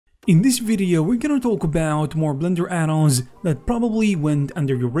In this video, we're gonna talk about more Blender add-ons that probably went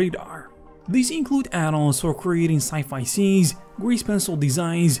under your radar. These include add-ons for creating sci-fi scenes, grease pencil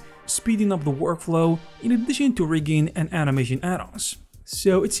designs, speeding up the workflow, in addition to rigging and animation add-ons.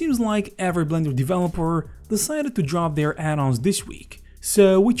 So it seems like every Blender developer decided to drop their add-ons this week.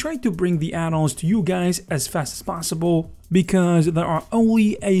 So we tried to bring the add-ons to you guys as fast as possible because there are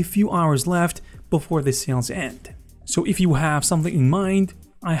only a few hours left before the sales end. So if you have something in mind,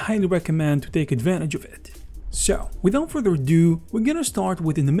 I highly recommend to take advantage of it. So, without further ado, we're gonna start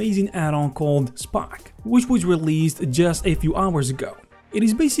with an amazing add-on called Spock, which was released just a few hours ago. It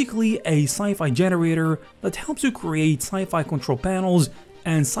is basically a sci-fi generator that helps you create sci-fi control panels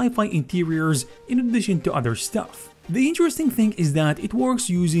and sci-fi interiors in addition to other stuff. The interesting thing is that it works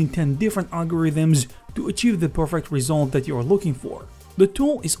using 10 different algorithms to achieve the perfect result that you're looking for. The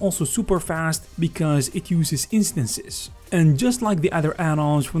tool is also super fast because it uses instances. And just like the other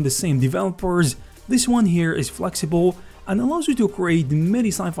add-ons from the same developers, this one here is flexible and allows you to create many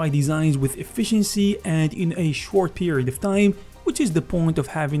sci-fi designs with efficiency and in a short period of time, which is the point of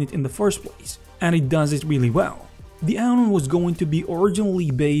having it in the first place. And it does it really well. The add-on was going to be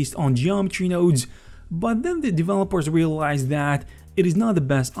originally based on geometry nodes, but then the developers realized that it is not the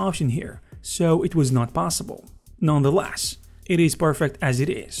best option here, so it was not possible. Nonetheless, it is perfect as it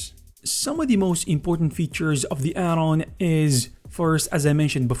is. Some of the most important features of the add-on is, first, as I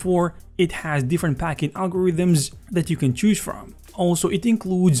mentioned before, it has different packing algorithms that you can choose from. Also, it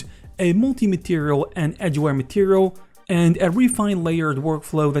includes a multi-material and edgeware material and a refined layered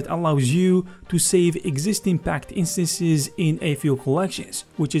workflow that allows you to save existing packed instances in a few collections,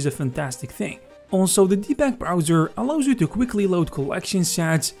 which is a fantastic thing. Also, the dpack browser allows you to quickly load collection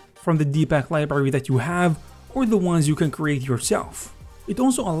sets from the dpack library that you have or the ones you can create yourself. It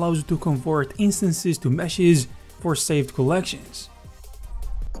also allows you to convert instances to meshes for saved collections.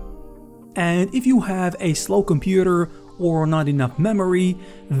 And if you have a slow computer or not enough memory,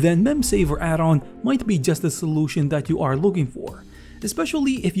 then Memsaver add-on might be just the solution that you are looking for,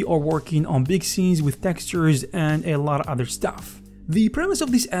 especially if you are working on big scenes with textures and a lot of other stuff. The premise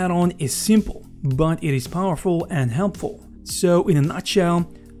of this add-on is simple, but it is powerful and helpful. So in a nutshell,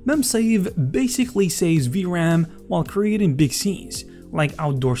 Memsave basically saves VRAM while creating big scenes, like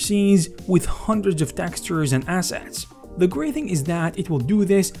outdoor scenes with hundreds of textures and assets. The great thing is that it will do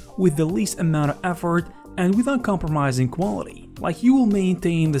this with the least amount of effort and without compromising quality. Like, you will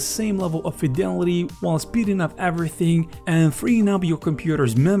maintain the same level of fidelity while speeding up everything and freeing up your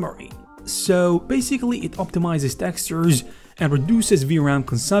computer's memory. So basically it optimizes textures and reduces VRAM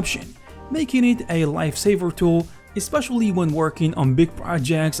consumption, making it a lifesaver tool, especially when working on big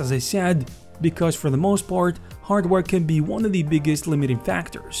projects, as I said, because for the most part, hardware can be one of the biggest limiting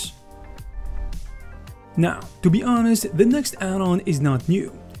factors. Now, to be honest, the next add-on is not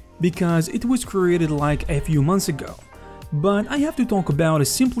new, because it was created like a few months ago, but I have to talk about it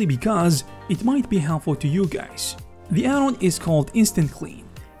simply because it might be helpful to you guys. The add-on is called Instant Clean,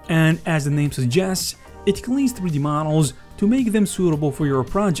 and as the name suggests, it cleans 3D models to make them suitable for your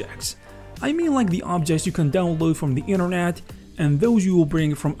projects. I mean, like the objects you can download from the internet and those you will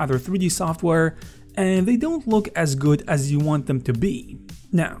bring from other 3D software, and they don't look as good as you want them to be.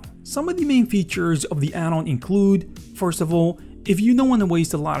 Now, some of the main features of the add-on include, first of all, if you don't want to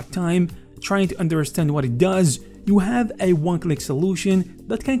waste a lot of time trying to understand what it does, you have a one-click solution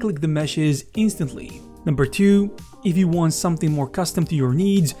that can click the meshes instantly. Number 2, if you want something more custom to your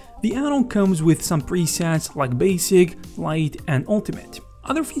needs, the add-on comes with some presets like Basic, Light, and Ultimate.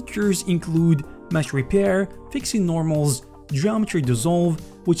 Other features include mesh repair, fixing normals, geometry dissolve,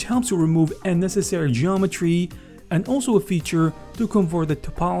 which helps you remove unnecessary geometry, and also a feature to convert the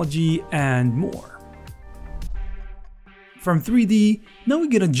topology and more. From 3D, now we're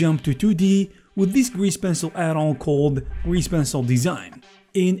gonna jump to 2D with this grease pencil add-on called Grease Pencil Design.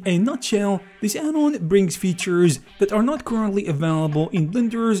 In a nutshell, this add-on brings features that are not currently available in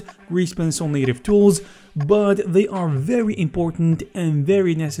Blender's Grease Pencil native tools, but they are very important and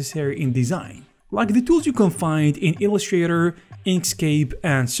very necessary in design, like the tools you can find in Illustrator, Inkscape,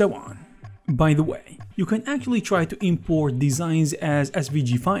 and so on. By the way, you can actually try to import designs as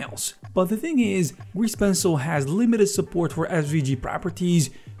SVG files, but the thing is, Grease Pencil has limited support for SVG properties,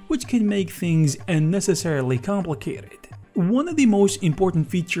 which can make things unnecessarily complicated. One of the most important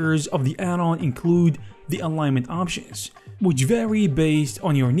features of the add-on include the alignment options, which vary based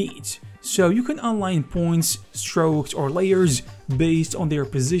on your needs. So you can align points, strokes, or layers based on their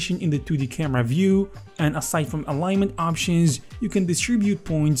position in the 2D camera view, and aside from alignment options, you can distribute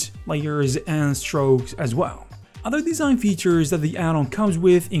points, layers, and strokes as well. Other design features that the add-on comes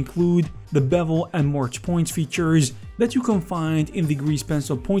with include the bevel and merge points features that you can find in the grease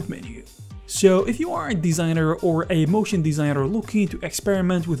pencil point menu. So if you are a designer or a motion designer looking to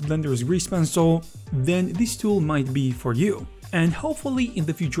experiment with Blender's grease pencil, then this tool might be for you. And hopefully in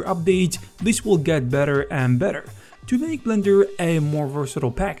the future updates, this will get better and better to make Blender a more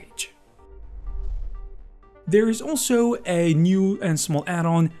versatile package. There is also a new and small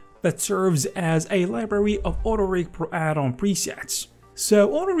add-on that serves as a library of AutoRig Pro add-on presets. So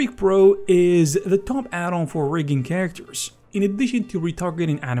AutoRig Pro is the top add-on for rigging characters, in addition to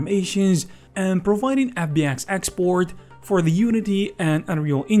retargeting animations and providing FBX export for the Unity and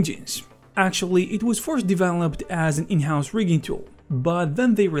Unreal engines. Actually, it was first developed as an in-house rigging tool, but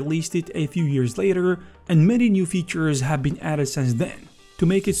then they released it a few years later, and many new features have been added since then to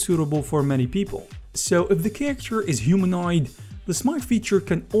make it suitable for many people. So if the character is humanoid, the Smart feature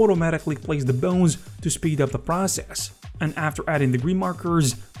can automatically place the bones to speed up the process, and after adding the green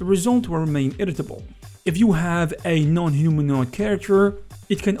markers, the result will remain editable. If you have a non-humanoid character,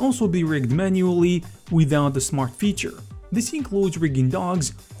 it can also be rigged manually without the Smart feature. This includes rigging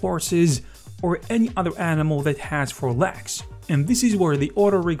dogs, horses, or any other animal that has 4 legs. And this is where the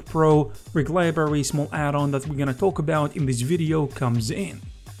AutoRig Pro Rig Library small add-on that we're gonna talk about in this video comes in.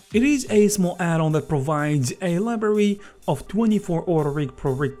 It is a small add-on that provides a library of 24 AutoRig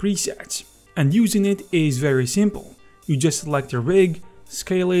Pro rig presets, and using it is very simple. You just select a rig,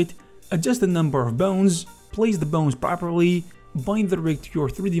 scale it, adjust the number of bones, place the bones properly, bind the rig to your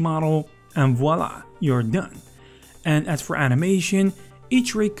 3D model, and voila, you're done. And as for animation,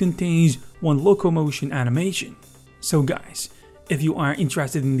 each rig contains 1 locomotion animation. So guys, if you are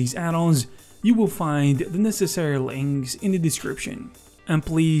interested in these add-ons, you will find the necessary links in the description. And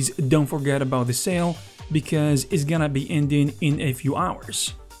please don't forget about the sale, because it's gonna be ending in a few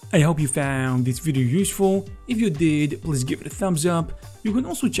hours. I hope you found this video useful. If you did, please give it a thumbs up. You can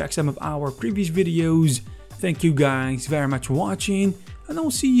also check some of our previous videos. Thank you guys very much for watching, and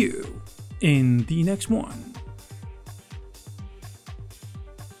I'll see you in the next one.